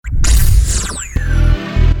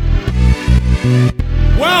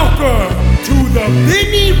Welcome to the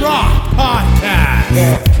Vinny Rock Podcast.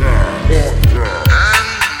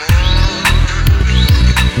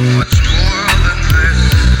 Much more than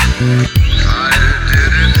this, I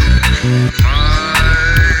did it my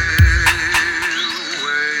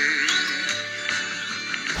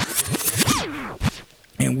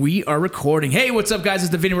way. And we are recording. Hey, what's up, guys?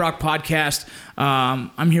 It's the Vinny Rock Podcast.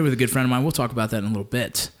 I'm here with a good friend of mine. We'll talk about that in a little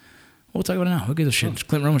bit. We'll talk about it now. Who gives a shit? It's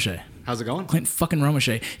Clint Romachet. How's it going? Clint fucking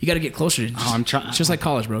Romachet. You got to get closer. I'm trying. It's just like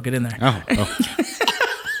college, bro. Get in there. Oh.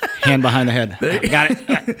 Hand behind the head. Got it.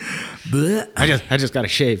 Blech. I just got to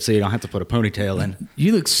shave so you don't have to put a ponytail in.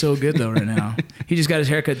 You look so good, though, right now. He just got his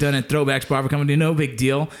haircut done at Throwbacks Barber Company. No big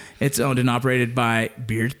deal. It's owned and operated by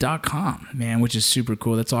Beard.com, man, which is super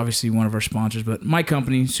cool. That's obviously one of our sponsors, but my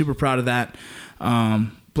company, super proud of that.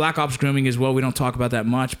 Black Ops Grooming as well. We don't talk about that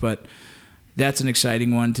much, but that's an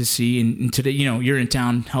exciting one to see. And today, you're in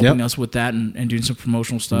town helping us with that and doing some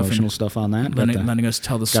promotional stuff. Stuff on that. Letting us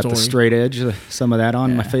tell the story. Got the straight edge, some of that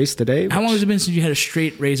on my face today. How long has it been since you had a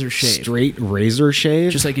straight razor shave? Straight razor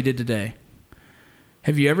shave? Just like you did today.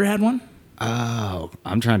 Have you ever had one? Oh,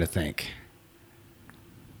 I'm trying to think.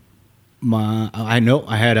 I know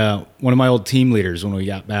I had one of my old team leaders when we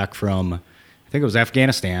got back from, I think it was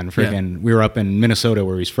Afghanistan. We were up in Minnesota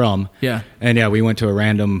where he's from. Yeah. And we went to a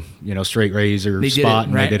random, straight razor spot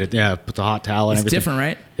and right? they did it. Yeah, put the hot towel and everything. It's different,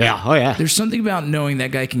 right? Yeah. Oh yeah. There's something about knowing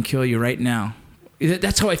that guy can kill you right now.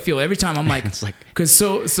 That's how I feel every time. I'm like, it's like, because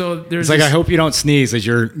so there's it's like, I hope you don't sneeze as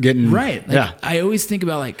you're getting right. Like, I always think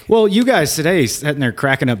about like, well, you guys today sitting there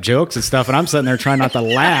cracking up jokes and stuff, and I'm sitting there trying not to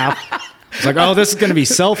laugh. It's like, oh, this is going to be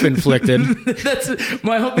self-inflicted. That's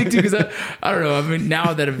my whole thing too. Because I don't know. I mean,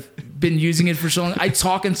 now that I've been using it for so long, I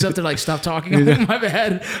talk and stuff to like stop talking. I'm like, my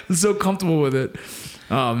bad. I'm so comfortable with it.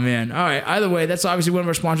 Oh man. All right. Either way, that's obviously one of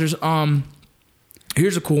our sponsors.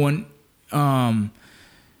 Here's a cool one.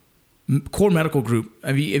 Core Medical Group.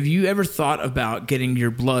 Have you ever thought about getting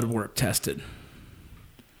your blood work tested?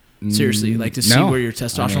 Seriously, like to see where your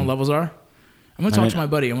testosterone levels are? I'm going to talk to my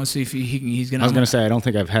buddy. I want to see if he's going to... I was going to say, I don't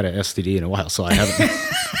think I've had an STD in a while, so I haven't...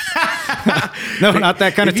 No, not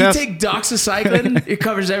that kind of test. If you take doxycycline, it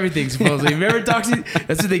covers everything, supposedly. Remember doxycycline?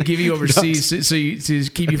 That's what they give you overseas to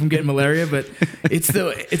keep you from getting malaria, but it's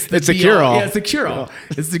a cure-all. Yeah, it's the cure-all.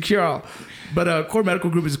 It's the cure-all. But Core Medical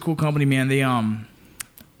Group is a cool company, man. They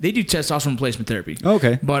do testosterone replacement therapy.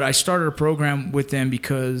 Okay. But I started a program with them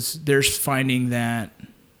because they're finding that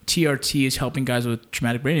TRT is helping guys with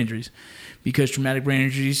traumatic brain injuries. Because traumatic brain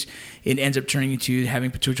injuries, it ends up turning into having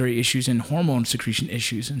pituitary issues and hormone secretion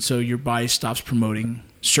issues. And so your body stops promoting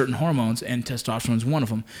certain hormones, and testosterone is one of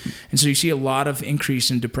them. And so you see a lot of increase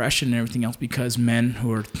in depression and everything else because men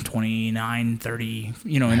who are 29, 30, in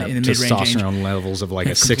the mid-range testosterone levels of like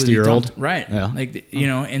a 60-year-old. Right.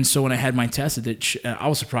 Yeah. And so when I had my test, I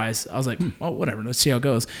was surprised. I was like, well, whatever, let's see how it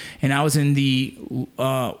goes. And I was in the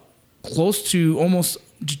close to almost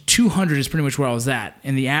 200 is pretty much where I was at.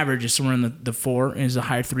 And the average is somewhere in the 4, and is a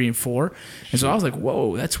higher 3 and 4. And so I was like,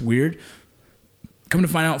 whoa, that's weird. Coming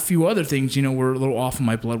to find out a few other things, were a little off in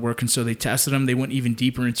my blood work. And so they tested them. They went even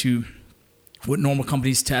deeper into what normal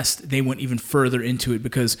companies test. They went even further into it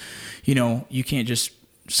because, you can't just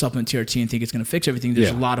supplement TRT and think it's going to fix everything.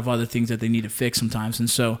 There's a lot of other things that they need to fix sometimes. And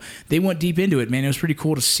so they went deep into it, man. It was pretty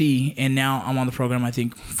cool to see. And now I'm on the program, I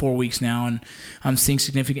think 4 weeks now, and I'm seeing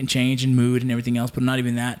significant change in mood and everything else, but not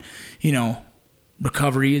even that,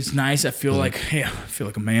 recovery is nice. I feel like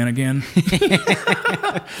a man again.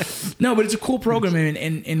 No, but it's a cool program.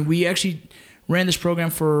 And we actually ran this program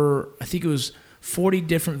for, I think it was 40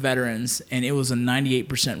 different veterans, and it was a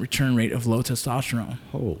 98% return rate of low testosterone.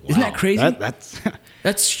 Oh, wow. Isn't that crazy?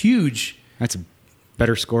 That's huge. That's a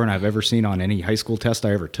better score than I've ever seen on any high school test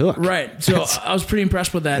I ever took. Right. So I was pretty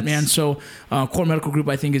impressed with that, man. So Core Medical Group,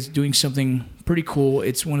 I think, is doing something pretty cool.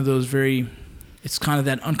 It's one of those it's kind of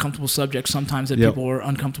that uncomfortable subject sometimes that people are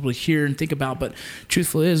uncomfortable to hear and think about. But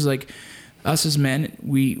truthfully is like, us as men,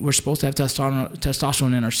 we're supposed to have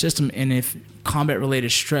testosterone in our system, and if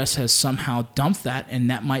combat-related stress has somehow dumped that, and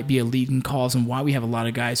that might be a leading cause and why we have a lot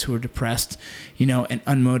of guys who are depressed, and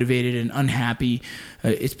unmotivated and unhappy,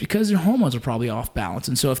 it's because their hormones are probably off balance.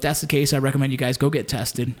 And so if that's the case, I recommend you guys go get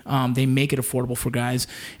tested. They make it affordable for guys,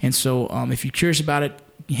 and so if you're curious about it,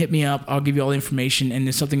 hit me up. I'll give you all the information, and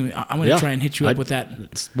it's something I'm going to try and hit you up with that.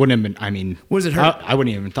 Wouldn't have been, I mean, what does it hurt? I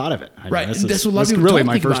wouldn't even thought of it. Right. This is really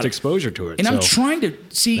my first exposure to it. And I'm trying to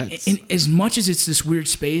see, as much as it's this weird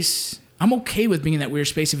space, I'm okay with being in that weird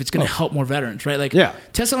space if it's going to help more veterans, right? Like,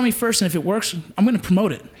 test it on me first, and if it works, I'm going to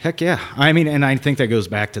promote it. Heck yeah. I mean, and I think that goes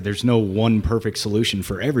back to there's no one perfect solution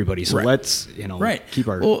for everybody. So let's, keep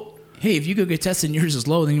our... Well, hey, if you go get tested and yours is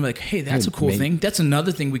low, then you're like, hey, that's a cool maybe. thing. That's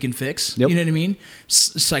another thing we can fix. Yep. You know what I mean?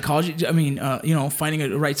 Psychology. I mean, finding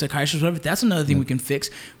a right psychiatrist, whatever. That's another thing we can fix.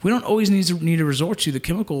 We don't always need to resort to the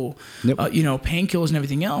chemical, painkillers and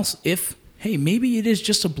everything else. If hey, maybe it is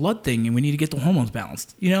just a blood thing and we need to get the hormones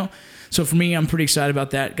balanced. So for me, I'm pretty excited about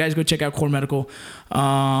that. Guys, go check out Core Medical.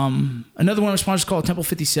 Another one of our sponsors is called Temple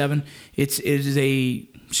 57. It is a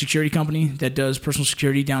security company that does personal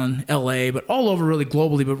security down in LA, but all over really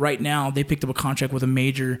globally. But right now, they picked up a contract with a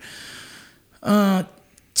major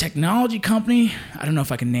technology company. I don't know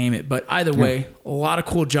if I can name it, but either way, a lot of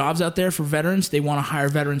cool jobs out there for veterans. They want to hire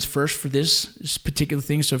veterans first for this particular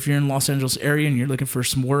thing. So if you're in Los Angeles area and you're looking for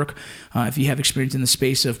some work, if you have experience in the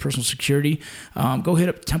space of personal security, go hit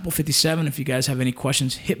up Temple 57. If you guys have any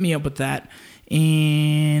questions, hit me up with that.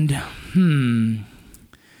 And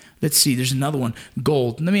let's see, there's another one.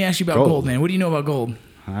 Gold. Let me ask you about gold, man. What do you know about gold?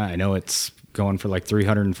 I know it's going for like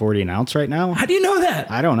 $340 an ounce right now. How do you know that?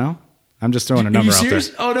 I don't know. I'm just throwing a number out there.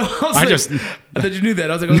 Oh no! I thought you knew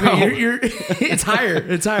that. I was like, okay, you're it's higher.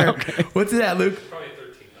 It's higher. Okay. What's that, Luke? Probably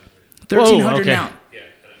 1,300. 1,300 now. Yeah.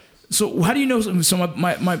 So how do you know? So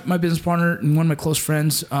my business partner and one of my close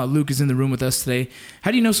friends, Luke, is in the room with us today.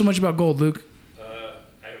 How do you know so much about gold, Luke?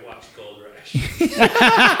 I watched Gold Rush.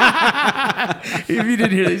 If you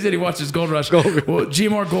didn't hear that, he said he watches Gold Rush. Well,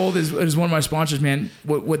 GMR Gold is one of my sponsors, man.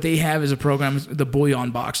 What they have is a program, the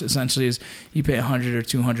bullion box, essentially is you pay $100 or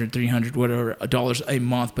 $200, $300, whatever, dollars a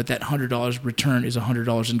month, but that $100 return is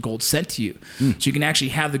 $100 in gold sent to you. So you can actually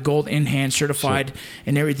have the gold in hand, certified,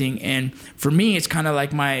 and everything. And for me, it's kind of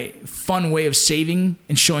like my fun way of saving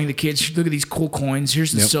and showing the kids, look at these cool coins.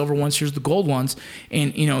 Here's the silver ones, here's the gold ones.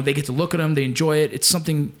 And, they get to look at them, they enjoy it. It's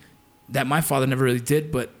something that my father never really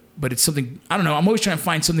did, but it's something, I don't know, I'm always trying to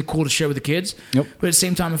find something cool to share with the kids. Yep. But at the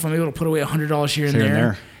same time, if I'm able to put away $100 here and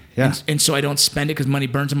there. Yeah. And so I don't spend it because money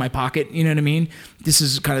burns in my pocket, you know what I mean? This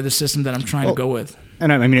is kind of the system that I'm trying to go with.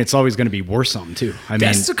 And I mean, it's always going to be worth something too. I mean, the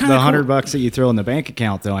 $100 that you throw in the bank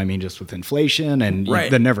account, though, I mean, just with inflation and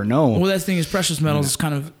you never know. Well, that's the thing is precious metals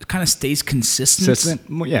kind of stays consistent.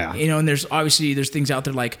 Yeah. And there's things out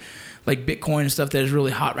there like Bitcoin and stuff that is really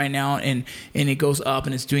hot right now, and it goes up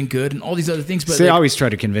and it's doing good and all these other things. But I always try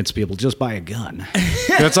to convince people, just buy a gun.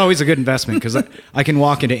 That's always a good investment because I can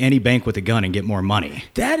walk into any bank with a gun and get more money.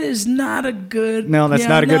 That is not a good. No, that's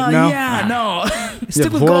not a good. No. Yeah, no.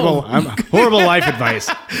 Stick with horrible, gold. Horrible life advice.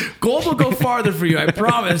 Gold will go farther for you, I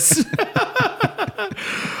promise.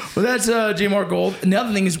 Well, that's GMR Gold. And the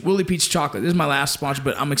other thing is Willie Peach Chocolate. This is my last sponsor,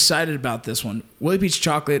 but I'm excited about this one. Willie Peach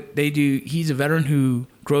Chocolate. He's a veteran who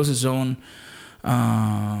grows his own.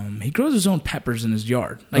 He grows his own peppers in his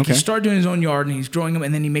yard. He started doing his own yard and he's growing them,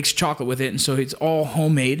 and then he makes chocolate with it, and so it's all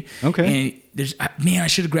homemade. Okay. And I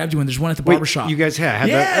should have grabbed you one. There's one at the barbershop. You guys had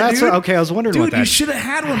that? That's okay. I was wondering about that. You should have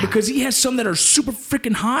had one because he has some that are super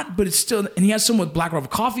freaking hot, but it's still. And he has some with black rubber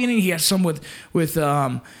coffee in it. He has some with he's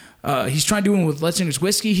trying to do one with Let's English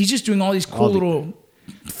whiskey. He's just doing all these cool little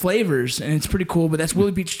flavors, and it's pretty cool. But that's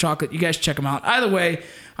Willie Peach Chocolate. You guys check them out. Either way,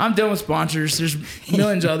 I'm done with sponsors. There's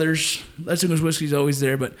millions of others. Let's English whiskey is always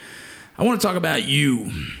there, but I want to talk about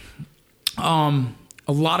you.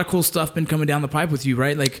 A lot of cool stuff been coming down the pipe with you,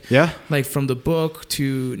 right? Like from the book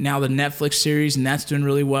to now the Netflix series, and that's doing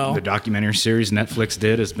really well. The documentary series Netflix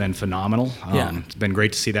did has been phenomenal. It's been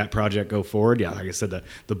great to see that project go forward. Yeah, like I said,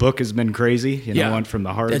 the book has been crazy. Went from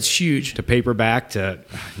the hard that's huge to paperback to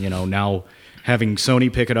now having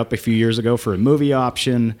Sony pick it up a few years ago for a movie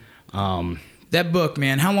option. That book,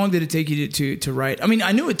 man, how long did it take you to write? I mean,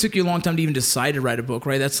 I knew it took you a long time to even decide to write a book,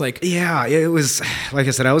 right? That's like... Yeah, it was, like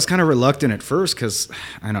I said, I was kind of reluctant at first because,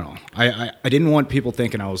 I don't know, I didn't want people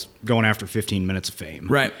thinking I was going after 15 minutes of fame.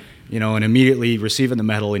 Right. And immediately receiving the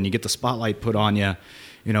medal and you get the spotlight put on you,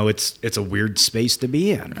 it's a weird space to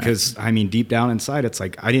be in because, I mean, deep down inside, it's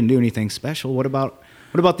like, I didn't do anything special. What about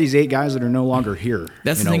these 8 guys that are no longer here?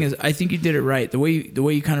 That's the thing is, I think you did it right. The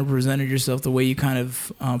way you kind of presented yourself, the way you kind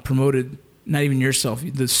of promoted... Not even yourself,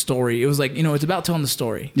 the story. It was like, it's about telling the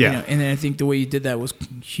story. Yeah. And then I think the way you did that was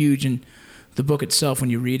huge. And the book itself, when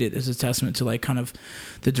you read it, is a testament to like kind of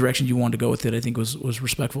the direction you wanted to go with it. I think was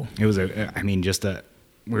respectful. It was we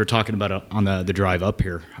were talking about it on the drive up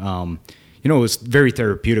here. It was very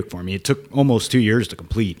therapeutic for me. It took almost 2 years to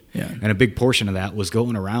complete. Yeah. And a big portion of that was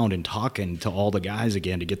going around and talking to all the guys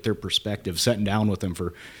again to get their perspective, sitting down with them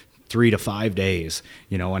for 3 to 5 days,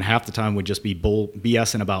 and half the time would just be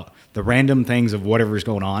BSing about the random things of whatever's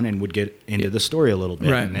going on and would get into the story a little bit.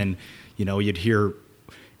 Right. And then, you'd hear,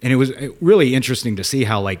 and it was really interesting to see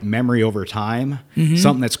how like memory over time,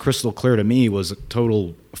 something that's crystal clear to me was a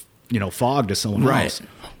total, fog to someone else.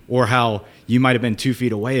 Or how you might have been 2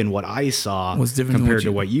 feet away, and what I saw Was different than compared to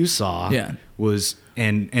what what you saw Yeah. was,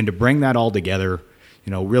 and to bring that all together,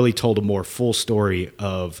 really told a more full story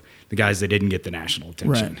of the guys that didn't get the national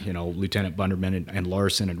attention. Right. Lieutenant Bunderman and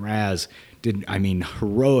Larson and Raz did,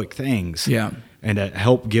 heroic things. Yeah. And to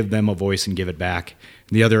help give them a voice and give it back.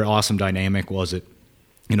 The other awesome dynamic was that,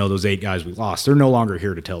 those 8 guys we lost, they're no longer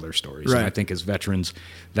here to tell their stories. Right. And I think as veterans,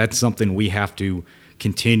 that's something we have to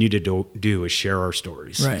continue to do is share our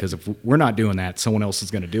stories. Right. Because if we're not doing that, someone else is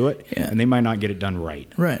going to do it, Yeah. and they might not get it done right.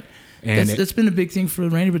 Right. And That's been a big thing for the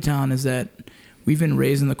Ranger Battalion is that we've been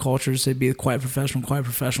raised in the culture to say be a quiet professional, quiet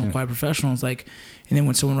professional, quiet professional. It's like, and then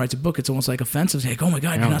when someone writes a book, it's almost like offensive. It's like, oh my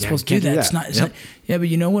God, you're not supposed to do can't do that. It's that. not. It's Yep. not. Yeah, but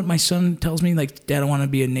you know what? My son tells me like, Dad, I want to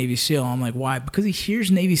be a Navy SEAL. I'm like, why? Because he hears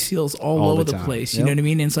Navy SEALs all over the time. place. You Yep. know what I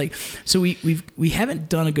mean? And it's like, so we haven't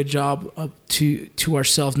done a good job of, to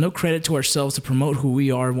ourselves. No credit to ourselves to promote who we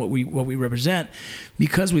are and what we represent,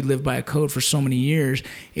 because we lived by a code for so many years.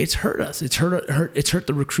 It's hurt us. It's hurt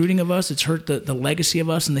the recruiting of us. It's hurt the legacy of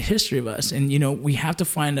us and the history of us. And we have to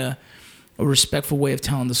find a respectful way of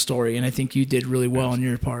telling the story. And I think you did really well on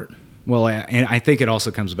your part. Well, and I think it also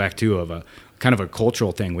comes back to of a kind of a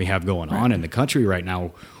cultural thing we have going on in the country right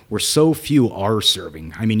now, where so few are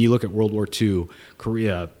serving. You look at World War II,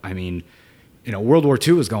 Korea. World War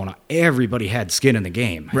II was going on. Everybody had skin in the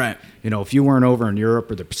game. Right. If you weren't over in Europe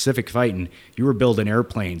or the Pacific fighting, you were building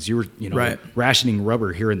airplanes. You were, Right. rationing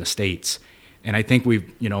rubber here in the States. And I think we've,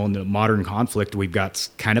 in the modern conflict, we've got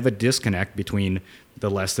kind of a disconnect between the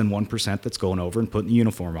less than 1% that's going over and putting the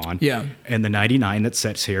uniform on, Yeah. and the 99 that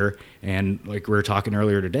sits here. And like we were talking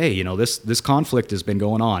earlier today, this conflict has been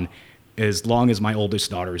going on as long as my oldest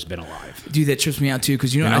daughter has been alive. Dude, that trips me out too,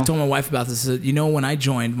 because You know? I told my wife about this. When I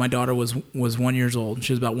joined, my daughter was 1 year old.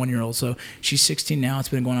 She was about 1 year old, so she's 16 now. It's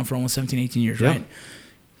been going on for almost 17, 18 years, Yeah. right?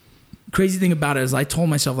 Crazy thing about it is I told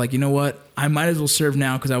myself, like, you know what? I might as well serve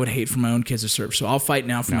now because I would hate for my own kids to serve. So I'll fight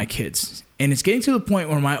now for my kids. And it's getting to the point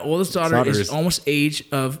where my oldest daughter is almost age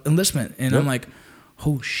of enlistment. And I'm like,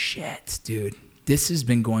 oh shit, dude, this has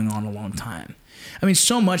been going on a long time.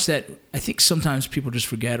 So much that I think sometimes people just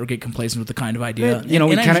forget or get complacent with the kind of idea. We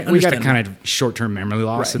got a kind of short-term memory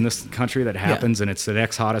loss Right. in this country that happens, and it's the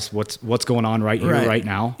next hottest. What's going on right here, right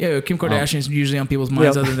now? Yeah, Kim Kardashian is usually on people's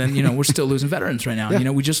minds. Yep. Other than we're still losing veterans right now. Yeah.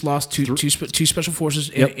 We just lost two special forces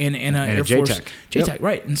Yep. and And a Air Force JTAC. JTAC, Yep.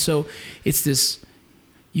 right? And so it's this.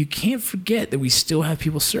 You can't forget that we still have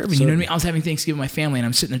people serving. You know what I mean? I was having Thanksgiving with my family, and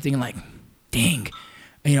I'm sitting there thinking like, dang.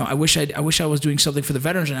 I wish I was doing something for the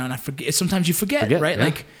veterans right now, and I forget. Sometimes you forget, right? Yeah.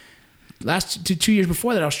 Like last 2 years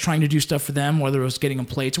before that, I was trying to do stuff for them, whether it was getting them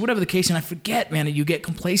plates or whatever the case, and I forget, man. You get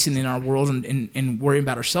complacent in our world and worrying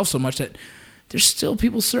about ourselves so much that there's still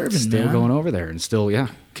people serving, Still man. going over there and still,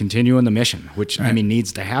 continuing the mission, which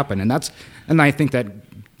needs to happen, and I think that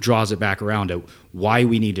draws it back around to why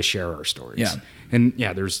we need to share our stories. Yeah. And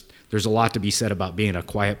there's a lot to be said about being a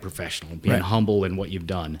quiet professional, being Right. humble in what you've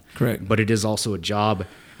done. Correct. But it is also a job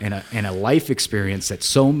and a life experience that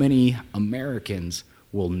so many Americans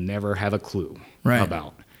will never have a clue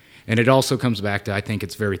about. And it also comes back to, I think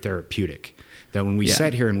it's very therapeutic that when we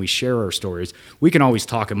sit here and we share our stories, we can always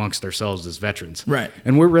talk amongst ourselves as veterans. Right.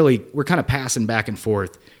 And we're kind of passing back and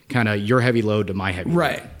forth, kind of your heavy load to my heavy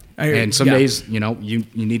Right. load. I hear you. And some Yeah. days, you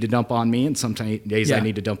need to dump on me, and some days I Yeah.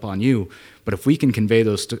 need to dump on you. But if we can convey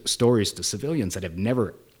those stories to civilians that have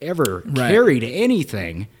never, ever Right. carried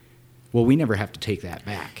anything, well, we never have to take that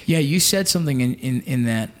back. Yeah, you said something in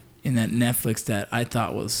that Netflix that I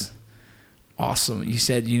thought was awesome. You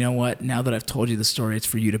said, you know what? Now that I've told you the story, it's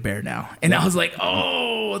for you to bear now. And I was like,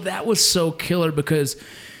 oh, that was so killer, because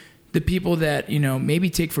the people that maybe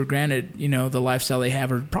take for granted the lifestyle they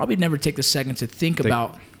have, or probably never take the second to think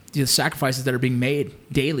about the sacrifices that are being made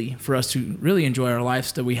daily for us to really enjoy our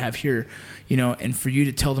lives that we have here, and for you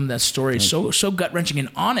to tell them that story is so gut wrenching and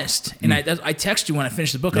honest. And I texted you when I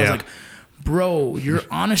finished the book. I was like, bro, your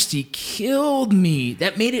honesty killed me.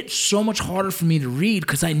 That made it so much harder for me to read,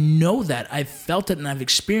 because I know that I've felt it and I've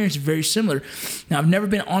experienced very similar. Now, I've never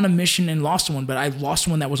been on a mission and lost someone, but I've lost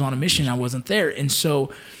someone that was on a mission and I wasn't there. And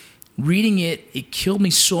so reading it killed me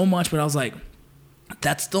so much, but I was like,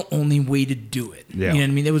 that's the only way to do it. Yeah. You know what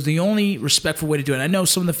I mean? It was the only respectful way to do it. I know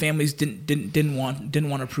some of the families didn't want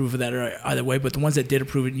to approve of that or either way, but the ones that did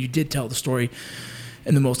approve it, and you did tell the story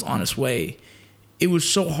in the most honest way, it was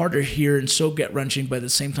so hard to hear and so gut wrenching, but at the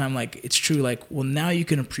same time, like, it's true. Like, well, now you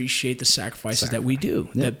can appreciate the sacrifices that we do,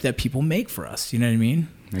 that people make for us. You know what I mean?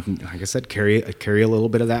 Like I said, carry a little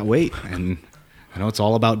bit of that weight, and I know it's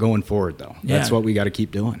all about going forward, though. That's Yeah. what we got to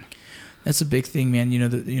keep doing. That's a big thing, man.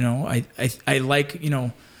 I like,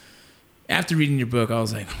 after reading your book, I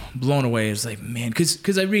was like blown away. It's like, man,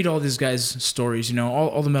 because I read all these guys' stories, you know,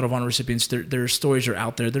 all the Medal of Honor recipients, their stories are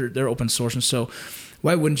out there. They're open source. And so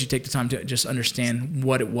why wouldn't you take the time to just understand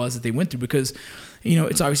what it was that they went through? Because, you know,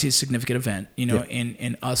 it's obviously a significant event, you know,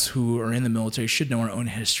 and us who are in the military should know our own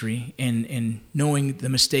history and knowing the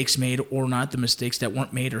mistakes made or not the mistakes that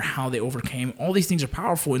weren't made or how they overcame. All these things are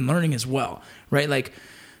powerful in learning as well, right? Like,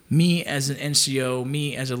 me as an NCO,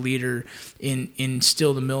 me as a leader in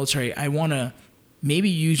still the military, I want to maybe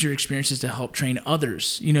use your experiences to help train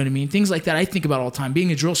others. You know what I mean? Things like that I think about all the time.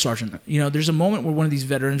 Being a drill sergeant, you know, there's a moment where one of these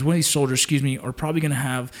veterans, one of these soldiers, are probably going to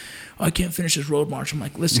have, I can't finish this road march. I'm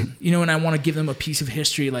like, listen, you know, and I want to give them a piece of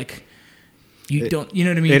history like, you don't, you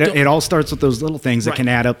know what I mean? It all starts with those little things that Right. can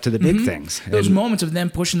add up to the big things. Those And- moments of them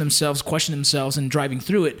pushing themselves, questioning themselves, and driving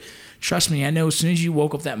through it. Trust me, I know as soon as you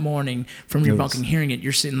woke up that morning from your bunk and hearing it,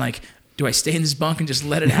 you're sitting like, do I stay in this bunk and just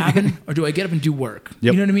let it happen, or do I get up and do work?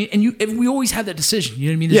 Yep. You know what I mean? And we always have that decision. You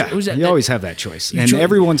know what I mean? There's Yeah, you always have that choice. And try-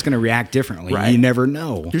 everyone's going to react differently. Right. You never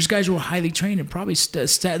know. There's guys who are highly trained and probably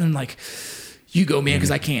standing like, you go, man,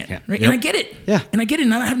 because I can't. Yeah. Right? Yep. And I get it. Yeah. And I get it.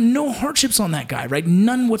 And I have no hardships on that guy, right?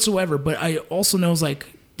 None whatsoever. But I also know it's like,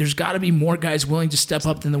 there's got to be more guys willing to step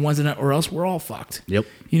up than the ones that, or else we're all fucked. Yep.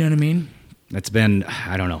 You know what I mean? It's been,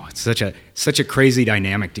 I don't know, it's such a crazy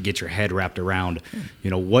dynamic to get your head wrapped around, you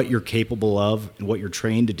know, what you're capable of and what you're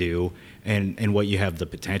trained to do and what you have the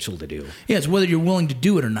potential to do. Yeah, it's whether you're willing to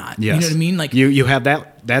do it or not. Yes. You know what I mean? Like, you have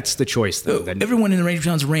that's the choice though. That- everyone in the Ranger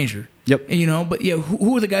Battalion is a Ranger. Yep. And, you know, but yeah,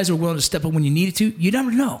 who are the guys who are willing to step up when you needed to? You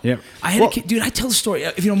never know. Yep. I had a kid, dude. I tell the story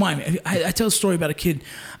if you don't mind. I tell a story about a kid.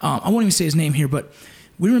 I won't even say his name here, but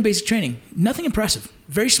we were in basic training. Nothing impressive.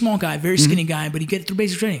 Very small guy, very skinny guy, but he gets through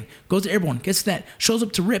basic training. Goes to airborne, gets that, shows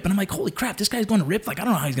up to RIP, and I'm like, holy crap, this guy's going to RIP. Like, I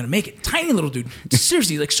don't know how he's going to make it. Tiny little dude.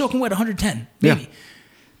 Seriously, like soaking wet, 110, maybe. Yeah.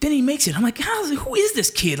 Then he makes it. I'm like, who is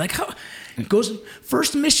this kid? Like, how? Goes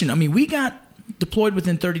first mission. I mean, we got deployed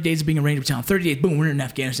within 30 days of being a Ranger Battalion. 30 days, boom, we're in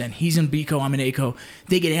Afghanistan. He's in BCO, I'm in ACO.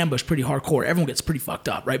 They get ambushed pretty hardcore. Everyone gets pretty fucked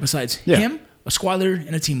up, right? Besides him, a squad leader,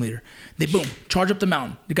 and a team leader. They boom, charge up the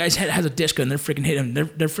mountain. The guy's head has a disc gun. They're freaking hit him. They're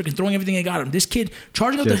freaking throwing everything they got him. This kid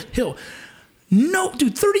charging up the hill. No,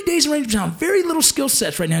 dude, 30 days in Ranger Battalion. Very little skill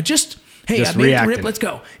sets right now. Just, hey, Just I made it to reacting. RIP, let's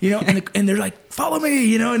go. You know, and they're like, follow me,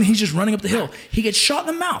 you know, and he's just running up the hill. He gets shot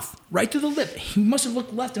in the mouth, right through the lip. He must have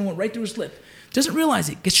looked left and went right through his lip. Doesn't realize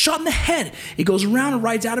it. Gets shot in the head. It goes around and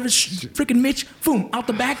rides out of his freaking Mitch, boom, out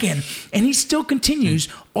the back end. And he still continues.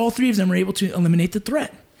 All three of them are able to eliminate the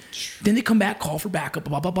threat. Then they come back, call for backup,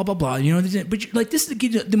 blah, blah, blah, blah, blah. You know, but like this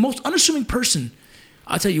is the most unassuming person.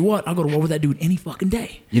 I'll tell you what, I'll go to war with that dude any fucking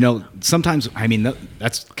day. You know, sometimes, I mean,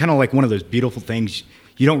 that's kind of like one of those beautiful things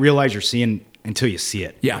you don't realize you're seeing until you see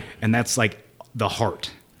it. Yeah. And that's like the heart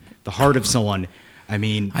of someone. I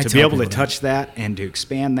mean, I to tell be able to people touch that and to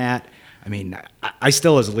expand that. I mean, I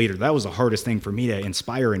still, as a leader, that was the hardest thing for me to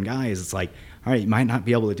inspire in guys. It's like, all right, you might not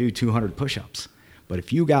be able to do 200 push-ups, but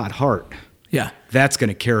if you got heart, Yeah. that's going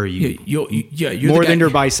to carry you You're more the guy, than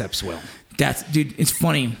your biceps will. That's, dude, it's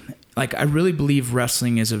funny. Like, I really believe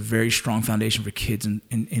wrestling is a very strong foundation for kids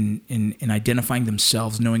in identifying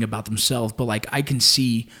themselves, knowing about themselves. But, like, I can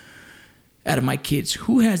see out of my kids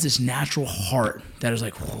who has this natural heart that is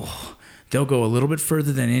like, whoa, they'll go a little bit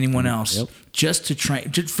further than anyone else just to try.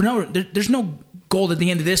 There's no gold at the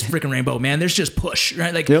end of this freaking rainbow, man. There's just push,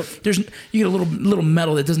 right? Like, you get a little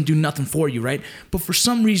medal that doesn't do nothing for you, right? But for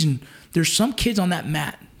some reason, there's some kids on that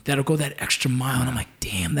mat that'll go that extra mile, and I'm like,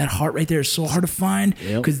 damn, that heart right there is so hard to find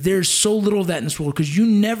because there's so little of that in this world. Because you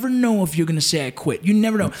never know if you're gonna say I quit. You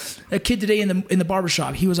never know. That kid today in the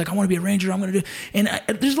barbershop, he was like, I want to be a Ranger. I'm gonna do. And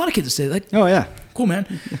there's a lot of kids that say like, Oh, yeah. cool,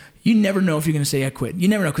 man. You never know if you're gonna say I quit. You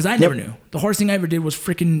never know because I never knew. The hardest thing I ever did was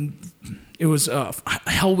freaking. It was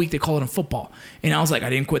Hell Week. They call it in football, and I was like, I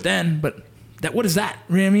didn't quit then, but what is that?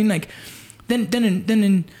 You know what I mean? Like, then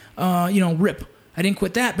in RIP. I didn't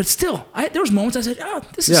quit that, but still, there was moments I said, "Oh,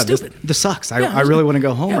 this is stupid. This sucks. Yeah, I really want to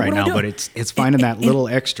go home yeah, right what am I now, but doing? it's finding that little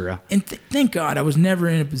extra. And thank God I was never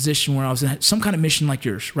in a position where I was in some kind of mission like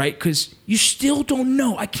yours, right? Because you still don't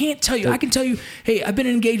know. I can't tell you. I can tell you, hey, I've been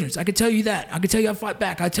in engagements. I can tell you that. I can tell you I fought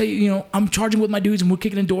back. I tell you, I'm charging with my dudes and we're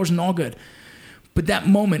kicking in doors and all good. But that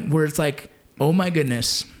moment where it's like, oh my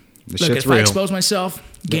goodness, This look, shit's if I real. expose myself,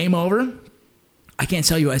 game over. I can't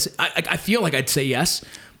tell you. I feel like I'd say yes.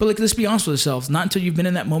 But like, let's be honest with ourselves. Not until you've been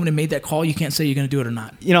in that moment and made that call, you can't say you're going to do it or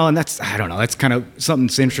not. You know, and I don't know, that's kind of something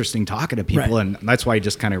that's interesting talking to people, Right. and that's why I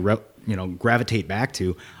just kind of gravitate back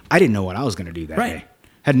to, I didn't know what I was going to do that Right. day.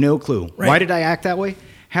 Had no clue. Right. Why did I act that way?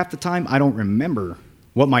 Half the time, I don't remember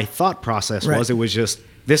what my thought process Right. was. It was just,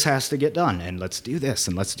 this has to get done, and let's do this,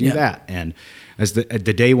 and let's do Yeah. that. And as the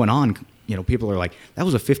day went on, people are like, that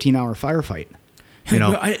was a 15-hour firefight. You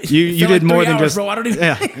It you felt did like more 3 than hours, just, bro. I don't even-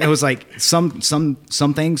 yeah. It was like some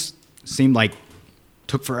things seemed like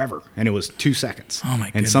took forever, and it was 2 seconds. Oh, my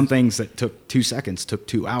And goodness. some things that took 2 seconds took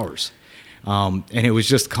 2 hours. And it was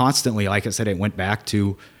just constantly, like I said, it went back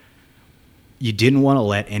to, you didn't want to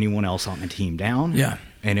let anyone else on the team down. Yeah.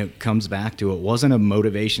 And it comes back to, it wasn't a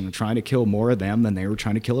motivation of trying to kill more of them than they were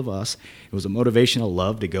trying to kill of us. It was a motivation of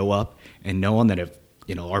love to go up and knowing that if,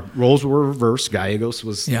 our roles were reversed, Gallegos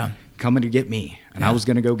was Yeah. coming to get me, and I was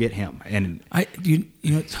going to go get him. And you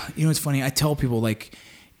know it's funny. I tell people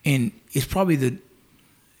and it's probably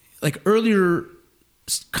earlier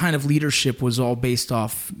kind of leadership was all based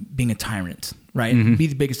off being a tyrant, right? Be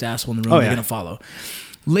the biggest asshole in the room. They're yeah. going to follow.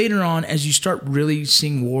 Later on, as you start really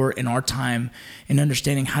seeing war in our time and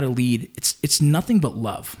understanding how to lead, it's nothing but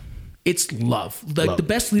love. It's love. Love. The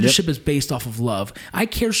best leadership is based off of love. I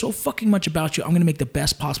care so fucking much about you. I'm going to make the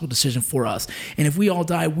best possible decision for us. And if we all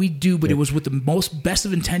die, we do, but it was with the best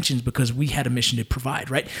of intentions because we had a mission to provide,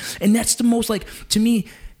 right? And that's the most, to me,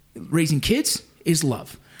 raising kids is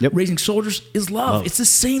love. Yep. Raising soldiers is love. It's the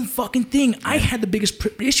same fucking thing. I had the biggest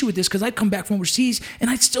issue with this because I'd come back from overseas and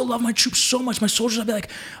I'd still love my troops so much. My soldiers, I'd be like,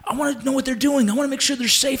 I want to know what they're doing. I want to make sure they're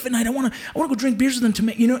safe at night. I want to go drink beers with them to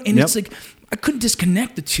make, and it's like, I couldn't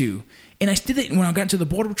disconnect the two. And I did it when I got into the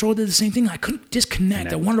border patrol, I did the same thing. I couldn't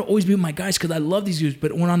disconnect. I wanted to always be with my guys because I love these dudes.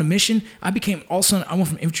 But when on a mission, all of a sudden, I went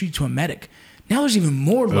from infantry to a medic. Now there's even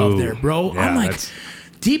more love there, bro. Yeah, I'm like, that's-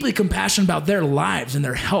 deeply compassionate about their lives and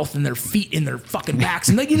their health and their feet and their fucking backs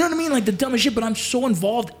and you know what I mean, the dumbest shit. But I'm so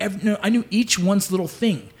involved. I knew each one's little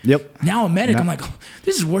thing. Yep. Now I'm medic. Yeah. I'm like, oh,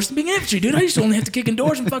 this is worse than being infantry, dude. I used to only have to kick in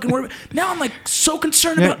doors and fucking worry. Now I'm like so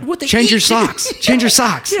concerned about what they change eat, your dude. socks. Change your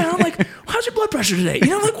socks. Yeah, I'm like, how's your blood pressure today?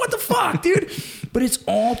 I'm like, what the fuck, dude? But it's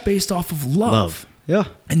all based off of love. Yeah.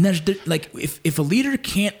 And if a leader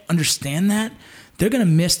can't understand that, they're gonna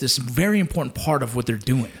miss this very important part of what they're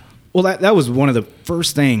doing. Well, that was one of the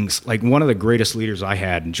first things, one of the greatest leaders I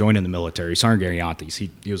had in joining the military, Sergeant Gariantes.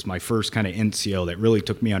 He was my first kind of NCO that really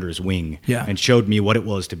took me under his wing and showed me what it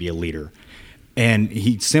was to be a leader. And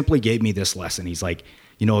he simply gave me this lesson. He's like,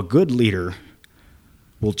 a good leader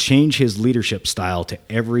will change his leadership style to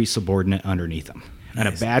every subordinate underneath him. Nice.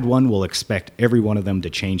 And a bad one will expect every one of them to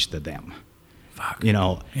change to them. Fuck.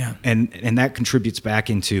 Yeah. And that contributes back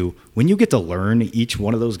into when you get to learn each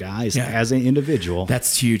one of those guys as an individual.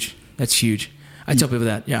 That's huge. That's huge. I tell people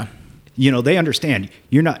that. Yeah. They understand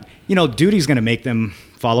you're not, duty's going to make them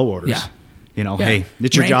follow orders. Yeah. Hey,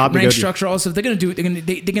 it's your job to go rank do. structure, all this stuff. They're going to do it. They're going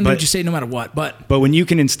to do what you say no matter what. But when you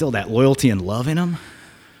can instill that loyalty and love in them,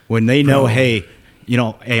 when they know, hey,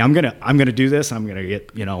 I'm gonna do this. I'm gonna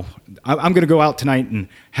get, I'm gonna go out tonight and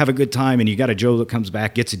have a good time. And you got a Joe that comes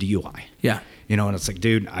back, gets a DUI. Yeah. And it's like,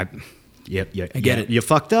 dude, I get it. You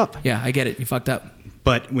fucked up. Yeah, I get it. You fucked up.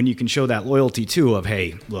 But when you can show that loyalty too of,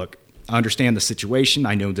 hey, look, I understand the situation.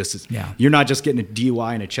 I know this is. Yeah. You're not just getting a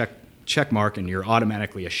DUI and a check mark, and you're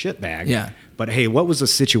automatically a shitbag. Yeah. But hey, what was the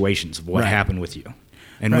situations of what happened with you?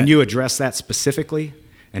 And when Right. you address that specifically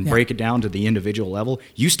and break it down to the individual level,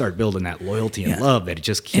 you start building that loyalty and love that it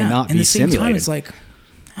just cannot And be at the same simulated. time, it's like,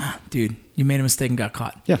 dude, you made a mistake and got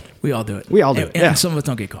caught. Yeah. We all do it. We all do it, And yeah. some of us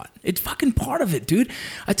don't get caught. It's fucking part of it, dude.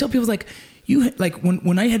 I tell people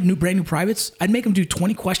when I had brand new privates, I'd make them do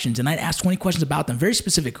 20 questions and I'd ask 20 questions about them, very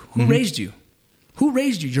specific. Who raised you? Who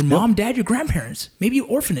raised you? Your mom, dad, your grandparents, maybe your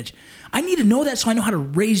orphanage. I need to know that so I know how to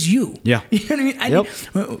raise you. Yeah. You know what I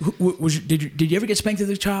mean? Did you ever get spanked as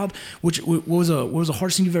a child? What was the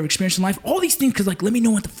hardest thing you've ever experienced in life? All these things, because let me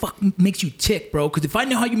know what the fuck makes you tick, bro. Because if I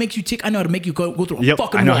know how you make you tick, I know how to make you go through a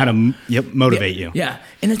fucking I know wall. how to motivate you. Yeah.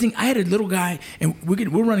 And the thing, I had a little guy, and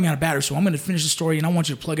we're running out of battery, so I'm going to finish the story, and I want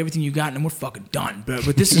you to plug everything you got, and then we're fucking done.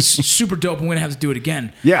 But this is super dope, and we're going to have to do it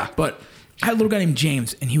again. Yeah. But I had a little guy named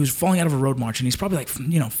James, and he was falling out of a road march, and he's probably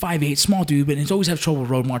 5'8", small dude, but he's always have trouble with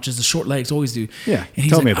road marches. The short legs always do. Yeah, And he's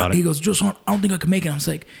tell like, me about it. He goes, Joe, I don't think I can make it. I was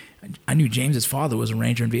like, I knew James's father was a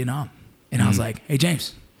ranger in Vietnam. And I was like, hey,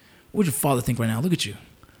 James, what would your father think right now? Look at you.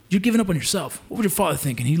 You're giving up on yourself. What would your father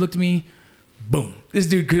think? And he looked at me, boom. This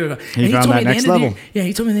dude could. He found that next level.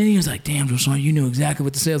 He told me then he was like, damn, Joe, you knew exactly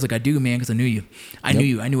what to say. I was like, I do, man, because I knew you. I knew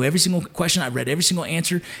you. I knew every single question. I read every single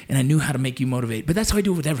answer, and I knew how to make you motivate. But that's how I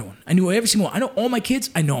do it with everyone. I knew every single one. I know all my kids.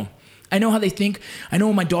 I know them. I know how they think. I know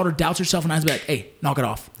when my daughter doubts herself, and I was like, hey, knock it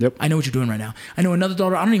off. Yep. I know what you're doing right now. I know another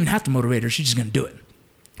daughter, I don't even have to motivate her. She's just going to do it.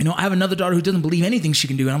 I have another daughter who doesn't believe anything she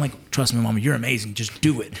can do. And I'm like, trust me, Mama, you're amazing. Just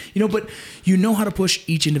do it. But you know how to push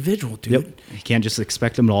each individual, dude. Yep. You can't just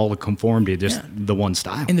expect them to all conform to just the one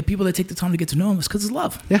style. And the people that take the time to get to know them is because it's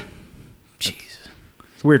love. Yeah. Jesus.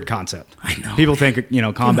 It's a weird concept. I know. People think,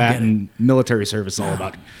 combat get it. and military service is all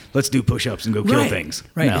about let's do push-ups and go kill things.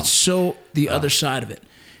 Right. No. It's so the other side of it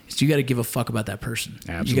is you got to give a fuck about that person.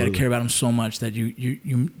 Absolutely. You got to care about them so much that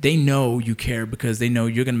they know you care because they know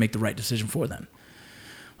you're going to make the right decision for them.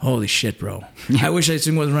 Holy shit, bro. I wish this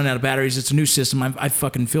thing wasn't running out of batteries. It's a new system. I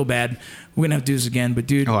fucking feel bad. We're going to have to do this again. But,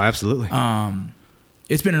 dude. Oh, absolutely.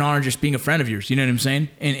 It's been an honor just being a friend of yours. You know what I'm saying?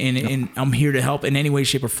 And I'm here to help in any way,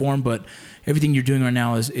 shape, or form. But everything you're doing right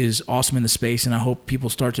now is awesome in the space. And I hope people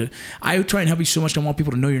start to. I try and help you so much. I want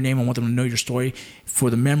people to know your name. I want them to know your story for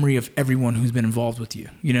the memory of everyone who's been involved with you.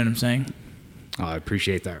 You know what I'm saying? Oh, I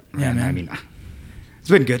appreciate that. Yeah, man. I mean, it's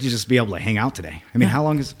been good to just be able to hang out today. I mean, how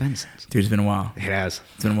long has it been since? Dude, it's been a while. It has.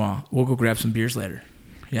 It's been a while. We'll go grab some beers later.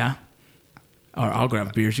 Yeah? Or I'll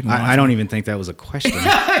grab beers. You can I don't even think that was a question.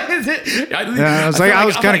 I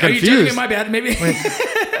was kind of confused. My bad. Maybe.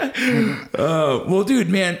 Well, dude,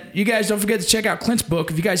 man, you guys don't forget to check out Clint's book.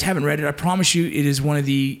 If you guys haven't read it, I promise you it is one of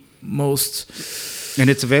the most... And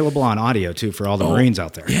it's available on audio, too, for all the Marines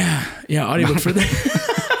out there. Yeah, audiobook for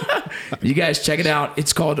that. You guys check it out.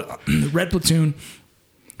 It's called Red Platoon.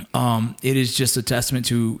 It is just a testament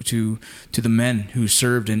to the men who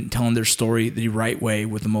served and telling their story the right way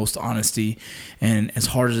with the most honesty. And as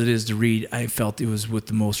hard as it is to read, I felt it was with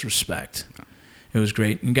the most respect. It was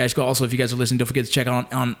great. And guys, also, if you guys are listening, don't forget to check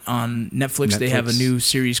out on Netflix. They have a new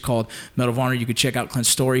series called Medal of Honor. You could check out Clint's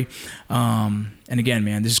story. And again,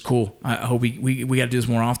 man, this is cool. I hope we got to do this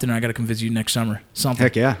more often. And I got to come visit you next summer. Something.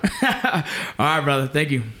 Heck yeah. All right, brother.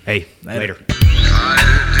 Thank you. Hey, later.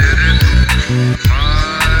 I